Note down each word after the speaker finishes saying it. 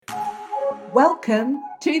Welcome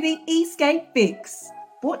to the Esk8 Fix,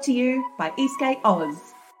 brought to you by Esk8 Oz,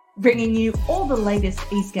 bringing you all the latest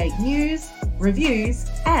Esk8 news, reviews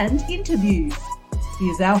and interviews.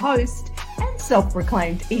 Here's our host and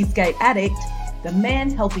self-proclaimed Esk8 addict, the man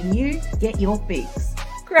helping you get your fix,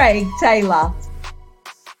 Craig Taylor.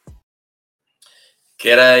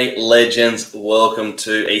 G'day legends, welcome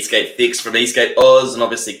to Esk8 Fix from Esk8 Oz, and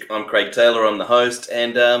obviously I'm Craig Taylor, I'm the host,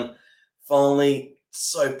 and finally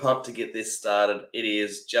so pumped to get this started. It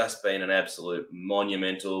has just been an absolute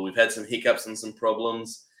monumental. We've had some hiccups and some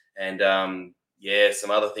problems, and some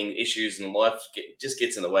other issues in life just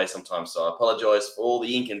gets in the way sometimes, so I apologise for all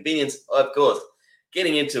the inconvenience I've caused.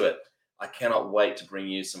 Getting into it, I cannot wait to bring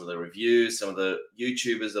you some of the reviews, some of the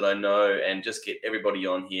YouTubers that I know, and just get everybody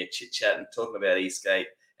on here chit-chatting, talking about Esk8,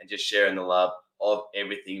 and just sharing the love of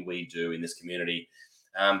everything we do in this community.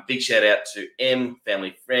 Big shout out to M,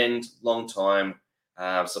 family friend, long time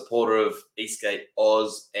supporter of Esk8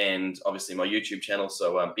 Oz, and obviously my YouTube channel.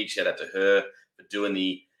 So big shout out to her for doing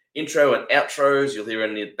the intro and outros. You'll hear her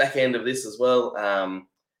in the back end of this as well.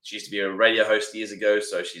 She used to be a radio host years ago,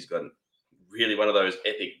 so she's got really one of those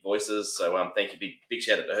epic voices. So thank you, big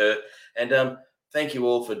shout out to her. And thank you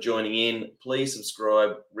all for joining in. Please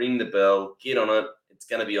subscribe, ring the bell, get on it. It's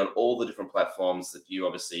going to be on all the different platforms that you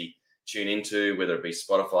obviously tune into, whether it be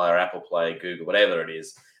Spotify or Apple Play, Google, whatever it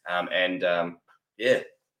is.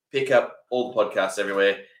 Pick up all the podcasts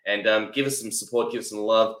everywhere and give us some support, give us some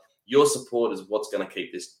love. Your support is what's going to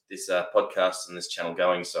keep this podcast and this channel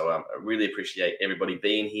going. So I really appreciate everybody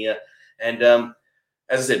being here. And as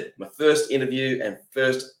I said, my first interview and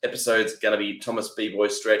first episode is going to be Thomas B-Boy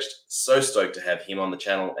Stretched. So stoked to have him on the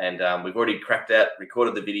channel, and we've already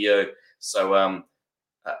recorded the video. So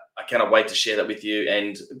I cannot wait to share that with you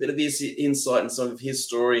and a bit of his insight and some of his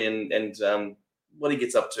story and what he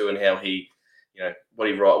gets up to and how he,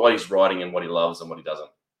 what he's writing and what he loves and what he doesn't.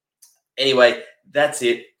 Anyway, that's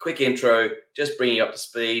it. Quick intro, just bringing you up to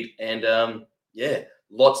speed, and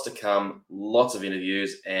lots to come, lots of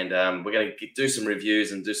interviews, and we're going to do some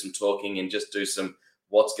reviews and do some talking and just do some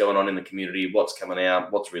what's going on in the community, what's coming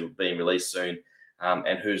out, what's being released soon,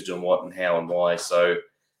 and who's doing what and how and why. So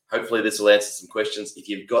hopefully this will answer some questions. If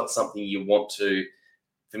you've got something you want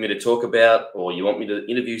for me to talk about, or you want me to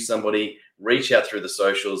interview somebody, reach out through the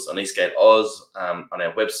socials on Esk8 Oz, on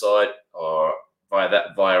our website, or via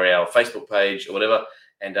our Facebook page or whatever.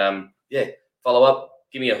 And follow up,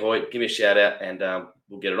 give me a hoy, give me a shout out, and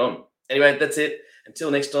we'll get it on. Anyway, that's it. Until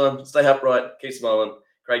next time, stay upright, keep smiling.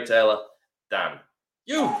 Craig Taylor, done.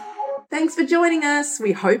 Thanks for joining us.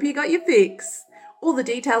 We hope you got your fix. All the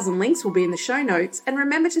details and links will be in the show notes, and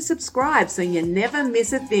remember to subscribe so you never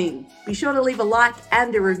miss a thing. Be sure to leave a like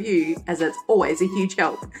and a review, as it's always a huge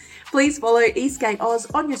help. Please follow Esk8 Oz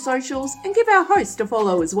on your socials and give our host a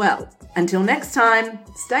follow as well. Until next time,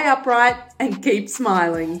 stay upright and keep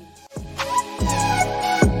smiling.